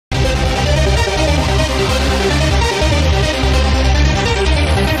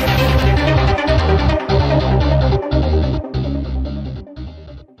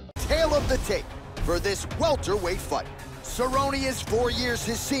welterweight fight. Cerrone is 4 years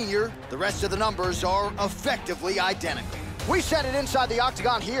his senior. The rest of the numbers are effectively identical. We send it inside the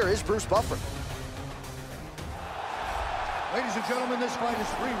octagon. Here is Bruce Buffer. Ladies and gentlemen, this fight is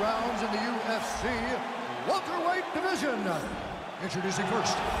 3 rounds in the UFC welterweight division. Introducing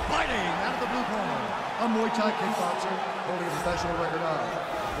first, fighting out of the blue corner, a Muay Thai kickboxer holding a professional record of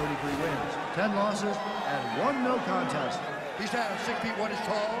 33 wins, 10 losses, and 1 no contest. He stands 6 feet 1 inch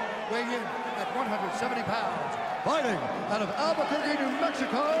tall, weighing in at 170 pounds. Fighting out of Albuquerque, New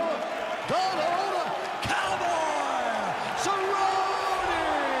Mexico, Donald Cowboy Cerrone!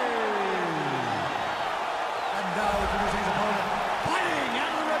 And now introducing his opponent, fighting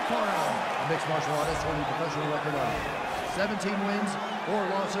out of the red corner, a mixed martial artist holding a professional record of 17 wins, 4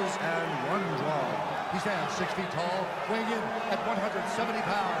 losses, and 1 draw. He stands 6 feet tall, weighing in at 170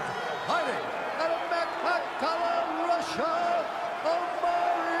 pounds. Fighting out of Makhachkala, Russia,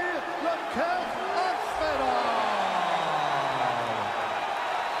 Omari Akhmedov.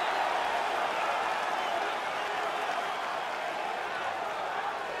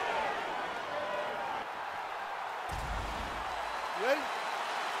 You ready?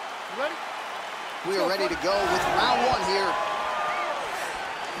 You ready? We are ready to go with round 1 here.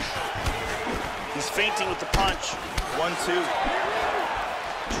 He's feinting with the punch. 1-2.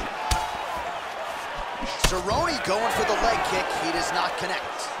 Cerrone going for the leg kick. He does not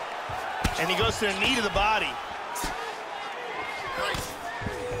connect. And he goes to the knee to the body.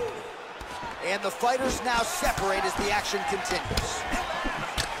 And the fighters now separate as the action continues.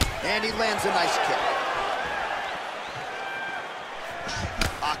 And he lands a nice kick.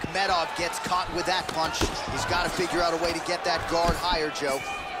 Akhmedov gets caught with that punch. He's got to figure out a way to get that guard higher, Joe.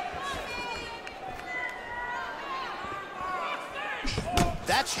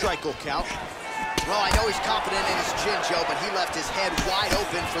 That strike will count. Well, I know he's confident in his chin, Joe, but he left his head wide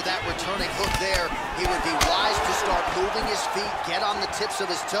open for that returning hook there. He would be wise to start moving his feet, get on the tips of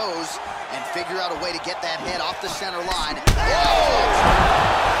his toes, and figure out a way to get that head off the center line. Oh!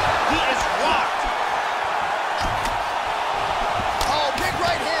 He is rocked. Oh, big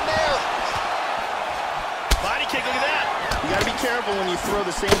right hand there. Body kick, look at that. You gotta be careful when you throw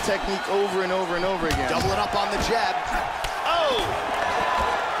the same technique over and over and over again. Doubling up on the jab. Oh!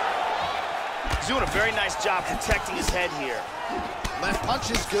 He's doing a very nice job protecting his head here. Left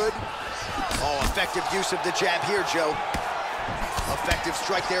punch is good. Oh, effective use of the jab here, Joe. Effective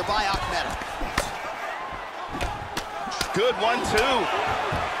strike there by Akhmedov. Good 1-2.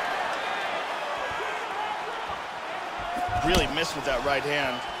 Really missed with that right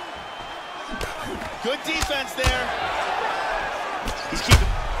hand. Good defense there. He's keeping...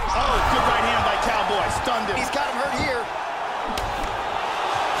 Oh, good right hand by Cowboy. Stunned him. He's got him hurt here.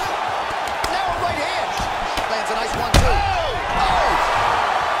 Now a right hand. Lands a nice 1-2. Oh!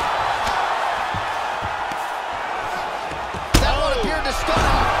 That one appeared to stun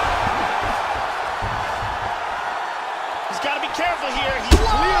him. He's got to be careful here. He's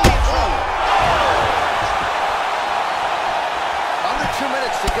clearly in trouble. Under 2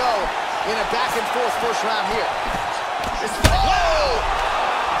 minutes to go in a back-and-forth first round here. Whoa!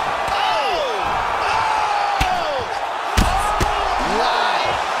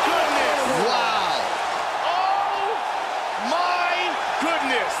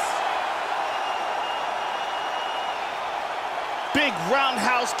 Big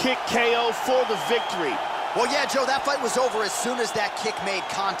roundhouse kick KO for the victory. Well, yeah, Joe, that fight was over as soon as that kick made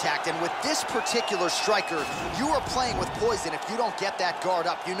contact. And with this particular striker, you are playing with poison if you don't get that guard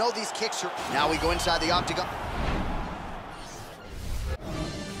up. You know these kicks are... Now we go inside the octagon.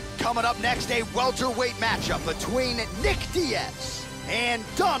 Coming up next, a welterweight matchup between Nick Diaz and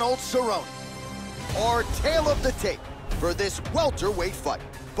Donald Cerrone. Our tale of the tape for this welterweight fight.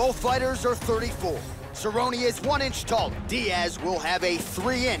 Both fighters are 34. Cerrone is 1 inch tall. Diaz will have a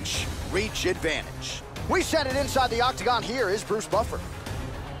 3-inch reach advantage. We send it inside the octagon. Here is Bruce Buffer.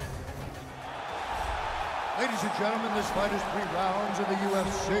 Ladies and gentlemen, this fight is 3 rounds in the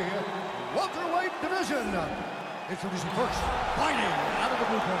UFC welterweight division. Introducing first, fighting out of the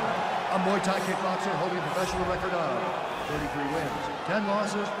blue corner, a Muay Thai kickboxer holding a professional record of 33 wins, 10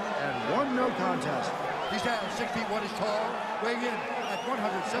 losses, and 1 no contest. He stands 6 feet 1 inch tall, weighing in at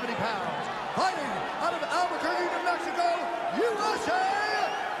 170 pounds. Fighting out of Albuquerque, New Mexico, USA,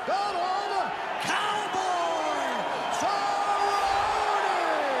 Donald Cowboy Cerrone!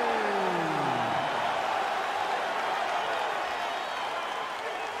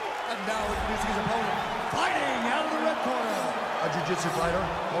 And now introducing his opponent, fighting out of the red corner, a jiu-jitsu fighter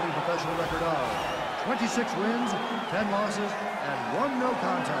holding a professional record of 26 wins, 10 losses, and 1 no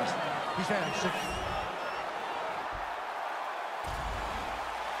contest. He stands 6.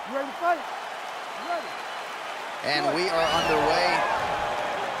 You ready to fight? You ready? And we are underway.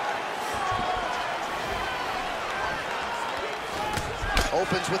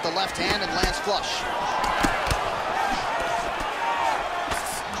 Opens with the left hand and lands flush.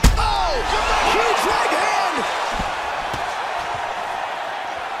 Oh, huge right hand!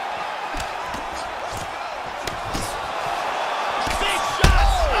 Big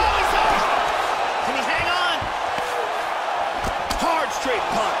shots! Oh, he's up! Can he hang on? Hard straight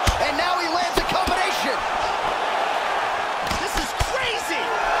punch. And now he lands a combination. This is crazy!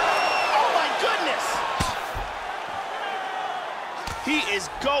 Oh my goodness! He is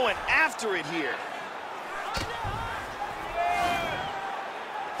going after it here.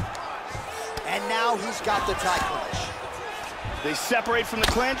 And now he's got the tie clinch. They separate from the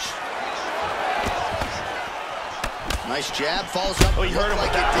clinch. Nice jab, falls up. Oh, you heard him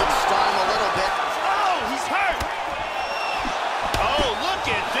like with it that did one. stun him a little bit. Oh, he's hurt! Oh, look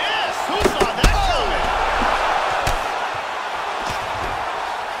at this! Who saw that coming?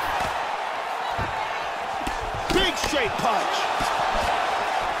 Big straight punch.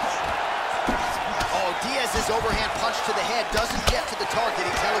 Oh, Diaz's overhand punch to the head doesn't get to the target.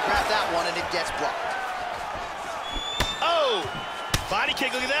 He telegraphed that one, and it gets blocked. Oh, body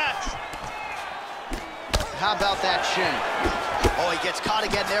kick, look at that. How about that shin? Oh, he gets caught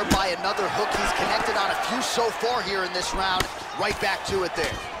again there by another hook. He's connected on a few so far here in this round. Right back to it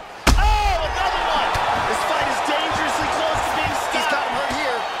there. Oh, another one. This fight is dangerously close to being stopped. He's got him hurt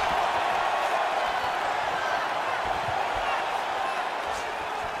here.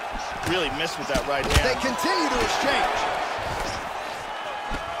 Really missed with that right They hand. continue to exchange.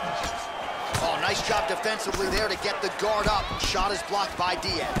 Oh, nice job defensively there to get the guard up. Shot is blocked by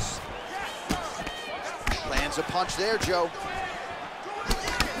Diaz. Lands a punch there, Joe.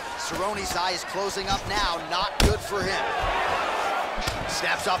 Cerrone's eye is closing up now. Not good for him.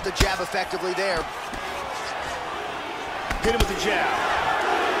 Snaps off the jab effectively there. Hit him with the jab.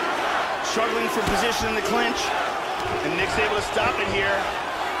 Struggling for position in the clinch. And Nick's able to stop it here.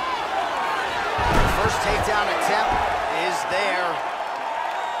 First takedown attempt is there.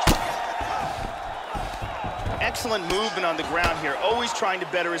 Excellent movement on the ground here. Always trying to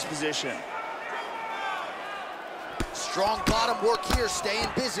better his position. Strong bottom work here, staying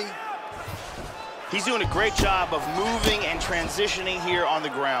busy. He's doing a great job of moving and transitioning here on the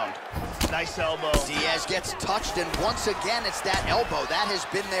ground. Nice elbow. Diaz gets touched, and once again, it's that elbow. That has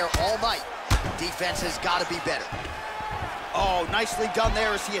been there all night. Defense has got to be better. Oh, nicely done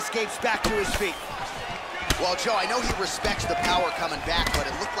there as he escapes back to his feet. Well, Joe, I know he respects the power coming back, but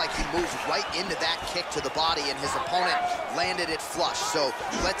it looked like he moved right into that kick to the body, and his opponent landed it flush. So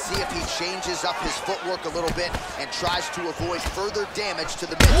let's see if he changes up his footwork a little bit and tries to avoid further damage to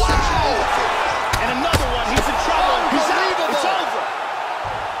the midsection. Wow! And another one. He's in trouble. He's out. It's over.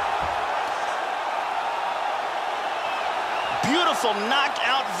 Beautiful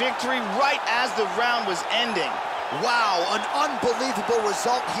knockout victory right as the round was ending. Wow, an unbelievable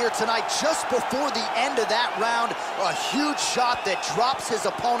result here tonight. Just before the end of that round, a huge shot that drops his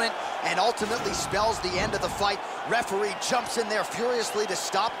opponent and ultimately spells the end of the fight. Referee jumps in there furiously to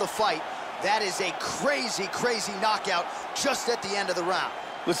stop the fight. That is a crazy, crazy knockout just at the end of the round.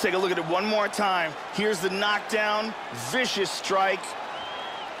 Let's take a look at it one more time. Here's the knockdown, vicious strike.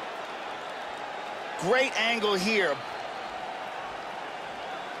 Great angle here.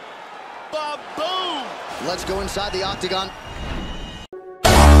 Ba-boom! Let's go inside the octagon.